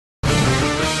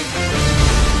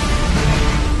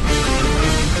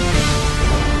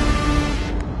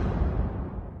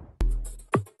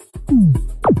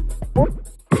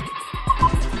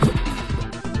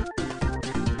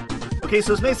Okay,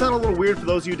 so this may sound a little weird for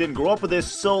those of you who didn't grow up with this,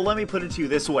 so let me put it to you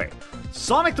this way.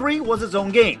 Sonic 3 was its own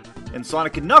game, and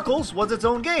Sonic & Knuckles was its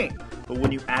own game. But when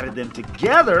you added them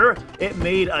together, it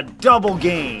made a double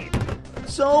game.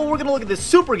 So we're going to look at this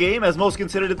super game, as most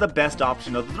considered it the best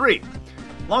option of the three.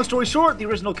 Long story short, the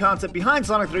original concept behind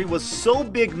Sonic 3 was so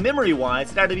big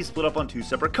memory-wise it had to be split up on two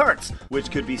separate carts, which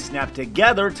could be snapped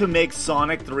together to make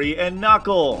Sonic 3 and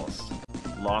Knuckles.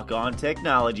 Lock-on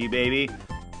technology, baby.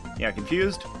 Yeah,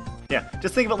 confused? Yeah,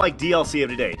 just think of it like DLC of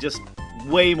today, just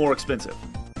way more expensive.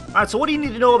 Alright, so what do you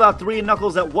need to know about 3 and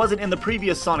Knuckles that wasn't in the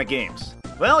previous Sonic games?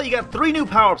 Well, you got 3 new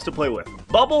power-ups to play with.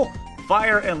 Bubble,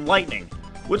 Fire, and Lightning.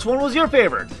 Which one was your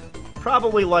favorite?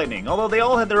 Probably Lightning, although they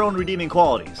all had their own redeeming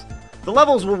qualities. The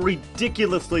levels were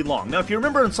ridiculously long. Now, if you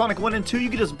remember in Sonic 1 and 2, you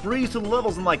could just breeze through the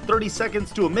levels in like 30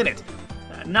 seconds to a minute.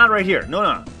 Not right here.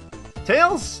 No.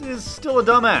 Tails is still a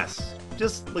dumbass.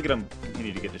 Just look at him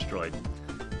continue to get destroyed.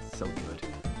 So good.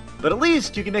 But at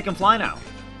least you can make him fly now.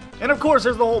 And of course,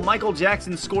 there's the whole Michael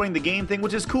Jackson scoring the game thing,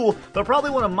 which is cool, but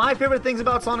probably one of my favorite things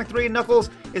about Sonic 3 and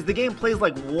Knuckles is the game plays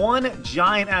like one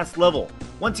giant-ass level.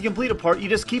 Once you complete a part, you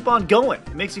just keep on going.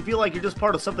 It makes you feel like you're just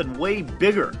part of something way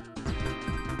bigger.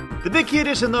 The big key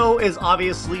addition, though, is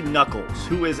obviously Knuckles,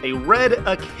 who is a red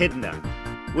echidna,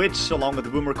 which, along with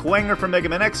the Boomer Kuwanger from Mega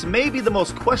Man X, may be the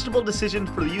most questionable decision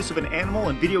for the use of an animal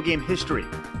in video game history.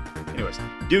 Anyways,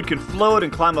 dude can float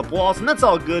and climb up walls, and that's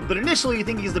all good, but initially you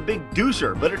think he's a big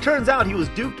doucher, but it turns out he was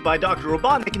duped by Dr.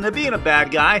 Robotnik into being a bad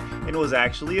guy, and was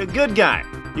actually a good guy.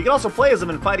 You can also play as him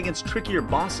and fight against trickier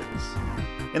bosses.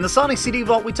 In the Sonic CD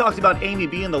Vault, we talked about Amy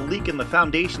being the leak in the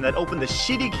foundation that opened the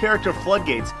shitty character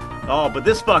floodgates. Oh, but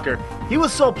this fucker, he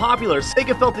was so popular,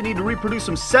 Sega felt the need to reproduce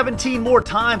him 17 more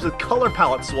times with color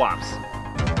palette swaps.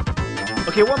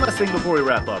 Okay, one last thing before we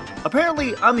wrap up.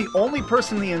 Apparently, I'm the only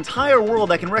person in the entire world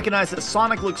that can recognize that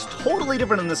Sonic looks totally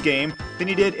different in this game than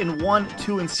he did in 1,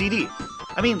 2, and CD.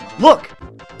 I mean, look!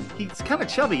 He's kind of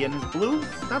chubby and his blue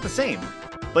is not the same.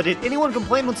 But did anyone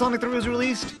complain when Sonic 3 was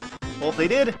released? Well, if they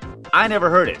did, I never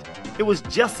heard it. It was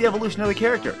just the evolution of the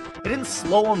character. It didn't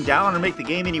slow him down or make the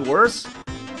game any worse.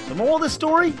 The moral of this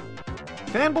story?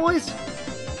 Fanboys?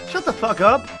 Shut the fuck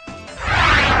up.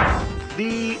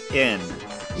 The end.